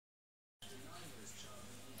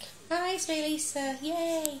Hi, it's me, Lisa.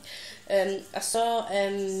 Yay! I saw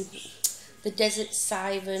the Desert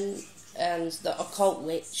Siren and the Occult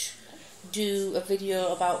Witch do a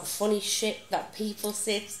video about funny shit that people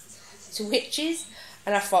say to witches,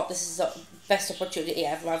 and I thought this is the best opportunity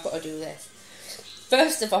ever. I've got to do this.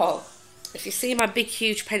 First of all, if you see my big,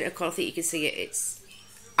 huge pentacle, I think you can see it. It's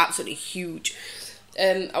absolutely huge.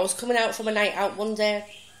 I was coming out from a night out one day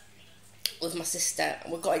with my sister,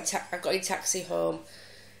 and I got in taxi home.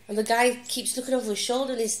 And the guy keeps looking over his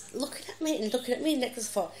shoulder and he's looking at me and looking at me. Next, I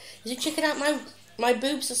thought, is he checking out my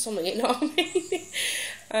boobs or something? You know what I mean?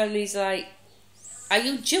 And he's like, "Are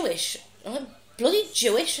you Jewish?" I'm like, "Bloody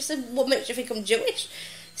Jewish?" I said, "What makes you think I'm Jewish?"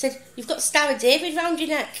 He said, "You've got Star of David round your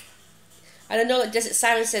neck." And I know that Desert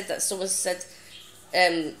Siren said that someone said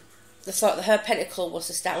they thought that her pentacle was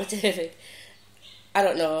the Star of David. I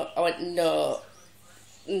don't know. I went, no.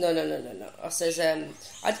 I says,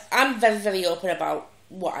 I'm very, very open about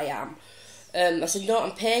what I am. I said, "No,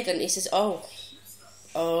 I'm pagan." He says, oh,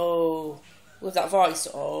 with that voice,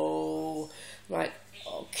 oh. I'm like,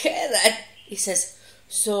 okay then. He says,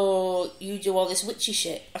 "So you do all this witchy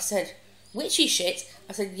shit?" I said, "Witchy shit?"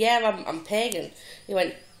 I said, "Yeah, I'm pagan." He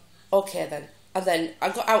went, "Okay then." And then I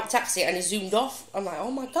got out of taxi and he zoomed off. I'm like,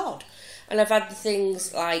 oh my god. And I've had the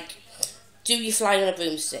things like, "Do you fly on a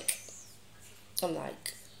broomstick?" I'm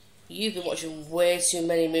like, "You've been watching way too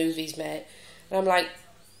many movies, mate." And I'm like,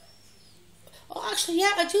 "Oh, actually,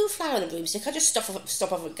 yeah, I do fly on a broomstick. I just stop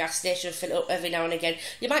off at a gas station and fill it up every now and again.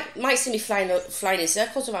 You might see me flying in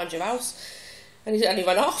circles around your house." And he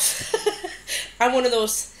ran off. I'm one of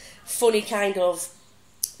those funny kind of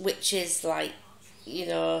witches, like, you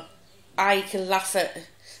know, I laugh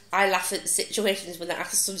at situations when they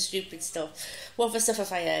ask some stupid stuff. What other stuff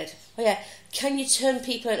have I heard? Oh yeah, "Can you turn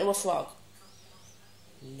people into a frog?"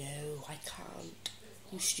 No, I can't.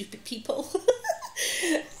 You stupid people.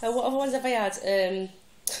 And what other ones have I had?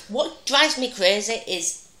 What drives me crazy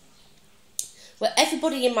is, well,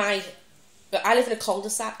 everybody I live in a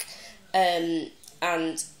cul-de-sac, and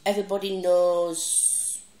everybody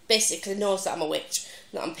basically knows that I'm a witch,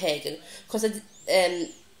 that I'm pagan, because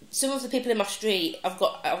some of the people in my street I've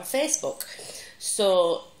got on Facebook.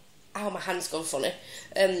 So, my hand's gone funny.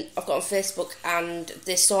 I've got on Facebook and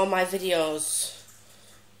they saw my videos.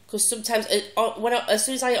 Because sometimes, as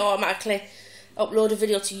soon as I automatically upload a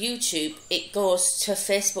video to YouTube, it goes to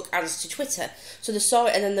Facebook and to Twitter. So they saw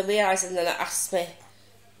it and then they realised, and then they asked me,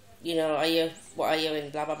 you know, what are you,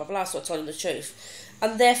 and blah, blah, blah, blah. So I told them the truth.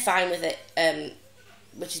 And they're fine with it,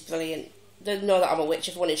 which is brilliant. They know that I'm a witch.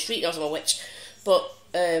 Everyone in the street knows I'm a witch. But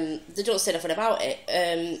they don't say nothing about it.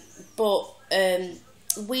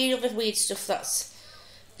 Weird stuff that's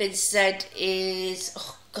been said is,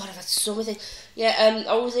 oh god, I've had so many things. Yeah,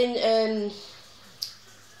 I was in,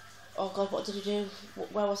 oh god, what did I do?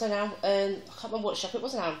 Where was I now? I can't remember what shop it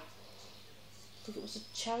was now. I think it was a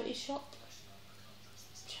charity shop.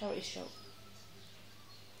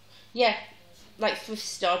 Yeah, like thrift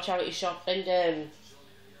store, charity shop, and they're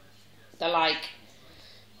like,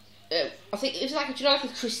 I think it was like, do you know, like a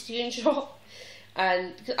Christian shop?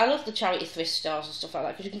 And I love the charity thrift stores and stuff like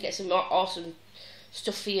that, because you can get some awesome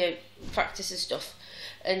stuff for your practice and stuff.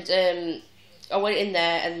 And I went in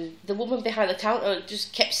there, and the woman behind the counter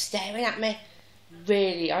just kept staring at me,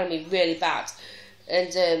 really bad.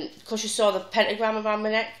 And because she saw the pentagram around my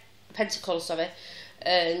neck, pentacle, sorry,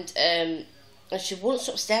 and she wouldn't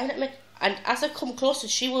stop staring at me. And as I come closer,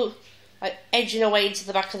 she was like edging her way into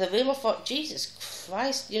the back of the room. I thought, Jesus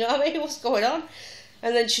Christ, you know what I mean? What's going on?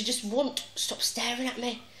 And then she just won't stop staring at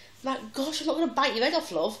me. I'm like, gosh, I'm not going to bite your head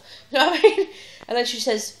off, love. You know what I mean? And then she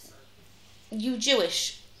says, "You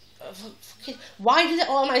Jewish?" Why did it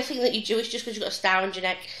automatically think that you're Jewish just because you've got a star on your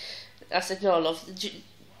neck? I said, "No, love.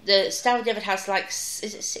 The Star of David has like, is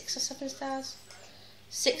it 6 or 7 stars?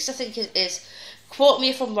 6, I think it is. Quote me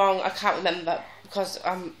if I'm wrong, I can't remember because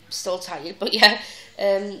I'm still tired. But yeah,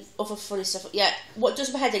 other funny stuff. Yeah, what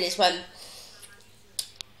does my head in is when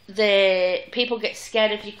the people get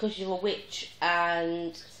scared of you because you're a witch,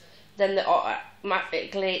 and then they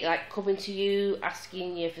automatically like coming to you,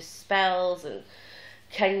 asking you for spells, and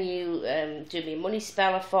can you do me a money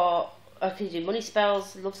spell? I thought, can you do money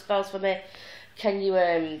spells, love spells for me? Can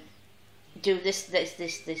you do this, and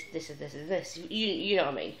this? You know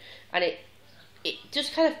what I mean? And it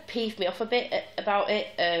just kind of peeved me off a bit about it,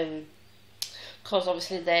 because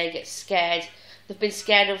obviously they get scared. They've been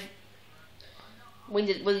scared of when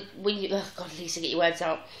you, oh God, Lisa, get your words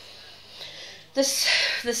out. They're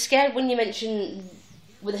scared when you mention,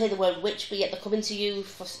 when they hear the word witch, but yet they're coming to you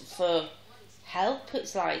for help.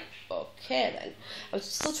 It's like, okay then. I'm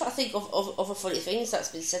still trying to think of other funny things that's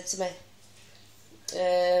been said to me.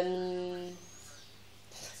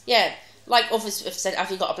 Yeah, like others have said,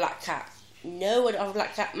 have you got a black cat? No, I don't have a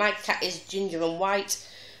black cat. My cat is ginger and white.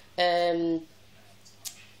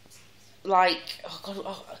 Like, oh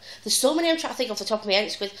god, there's so many I'm trying to think off the top of my head.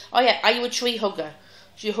 It's with, oh yeah, are you a tree hugger?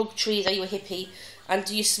 Do you hug trees? Are you a hippie? And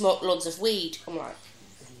do you smoke loads of weed? I'm like,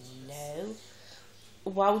 no.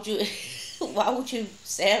 Why would you? Why would you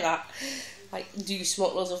say that? Like, do you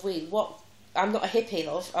smoke loads of weed? What? I'm not a hippie,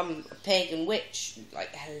 love. I'm a pagan witch.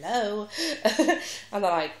 Like, hello. And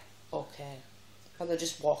they're like, okay. And they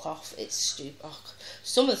just walk off. It's stupid. Oh,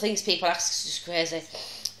 some of the things people ask is just crazy.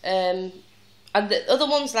 And the other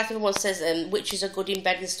ones, like everyone says, witches are good in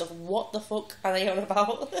bed and stuff. What the fuck are they on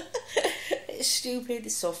about? It's stupid.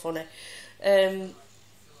 It's so funny.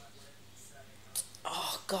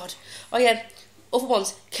 Oh, God. Oh, yeah. Other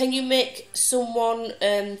ones. Can you make someone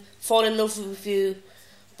fall in love with you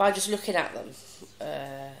by just looking at them?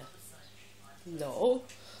 No.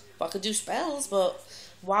 But I could do spells, but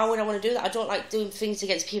why would I want to do that? I don't like doing things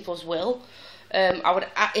against people's will. I would,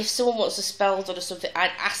 if someone wants a spell done or something,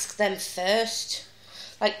 I'd ask them first.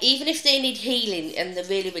 Like, even if they need healing and they're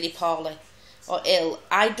really, really poorly or ill,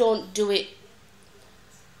 I don't do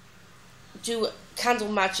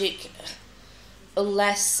candle magic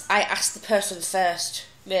unless I ask the person first,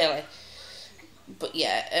 really. But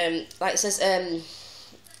yeah, like it says,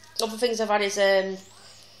 other things I've had is,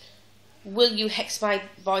 will you hex my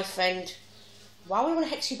boyfriend? Why would I want to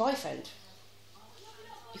hex your boyfriend?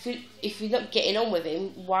 If you're not getting on with him,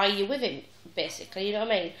 why are you with him? Basically, you know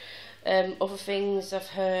what I mean. Other things I've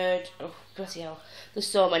heard. Oh bloody hell! There's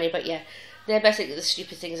so many, but yeah, they're basically the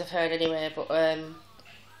stupid things I've heard anyway. But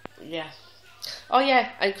yeah. Oh yeah,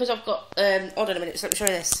 and because I've got hold on a minute. So let me show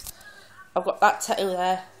you this. I've got that tattoo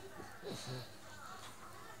there.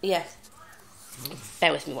 Yeah.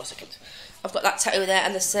 Bear with me 1 second. I've got that tattoo there,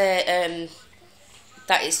 and they say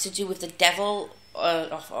that is to do with the devil.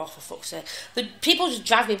 For fuck's sake. The people just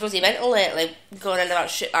drive me bloody mental lately, going on about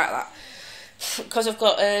shit like that. Because I've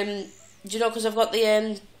got, do you know, because I've got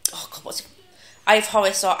the, oh god, what's it? Eye of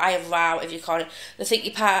Horus or Eye of Ra, whatever you call it. They think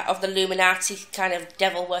you're part of the Illuminati kind of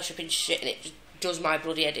devil worshipping shit, and it just does my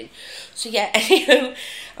bloody head in. So yeah, anywho,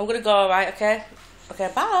 I'm gonna go, alright, okay?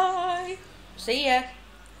 Okay, bye! See ya!